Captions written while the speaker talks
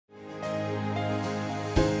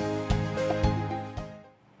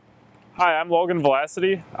Hi, I'm Logan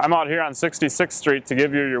Velocity. I'm out here on 66th Street to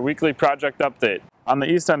give you your weekly project update. On the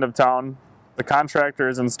east end of town, the contractor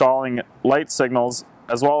is installing light signals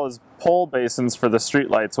as well as pole basins for the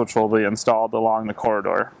street lights, which will be installed along the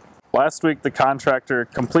corridor. Last week, the contractor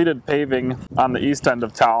completed paving on the east end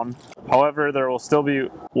of town. However, there will still be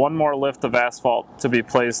one more lift of asphalt to be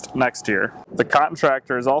placed next year. The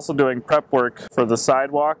contractor is also doing prep work for the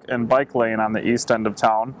sidewalk and bike lane on the east end of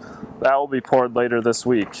town. That will be poured later this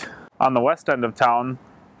week. On the west end of town,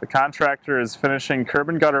 the contractor is finishing curb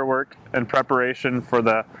and gutter work in preparation for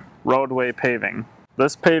the roadway paving.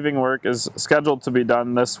 This paving work is scheduled to be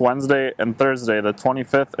done this Wednesday and Thursday, the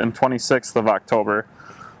 25th and 26th of October,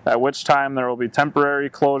 at which time there will be temporary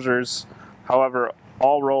closures. However,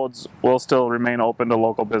 all roads will still remain open to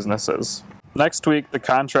local businesses. Next week, the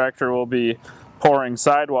contractor will be pouring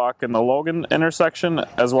sidewalk in the Logan intersection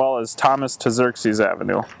as well as Thomas to Xerxes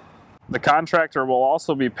Avenue. The contractor will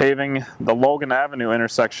also be paving the Logan Avenue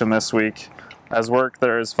intersection this week as work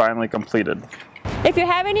there is finally completed. If you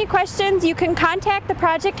have any questions, you can contact the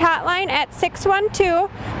project hotline at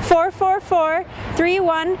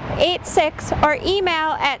 612-444-3186 or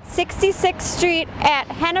email at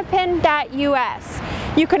 66street@hennepin.us.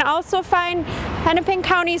 You can also find Hennepin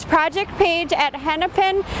County's project page at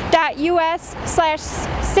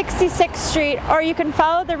hennepin.us/66th Street, or you can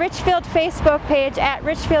follow the Richfield Facebook page at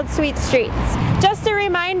Richfield Sweet Streets. Just a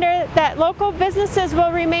reminder that local businesses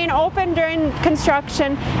will remain open during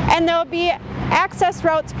construction, and there will be access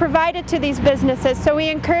routes provided to these businesses, so we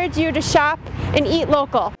encourage you to shop and eat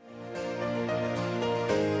local.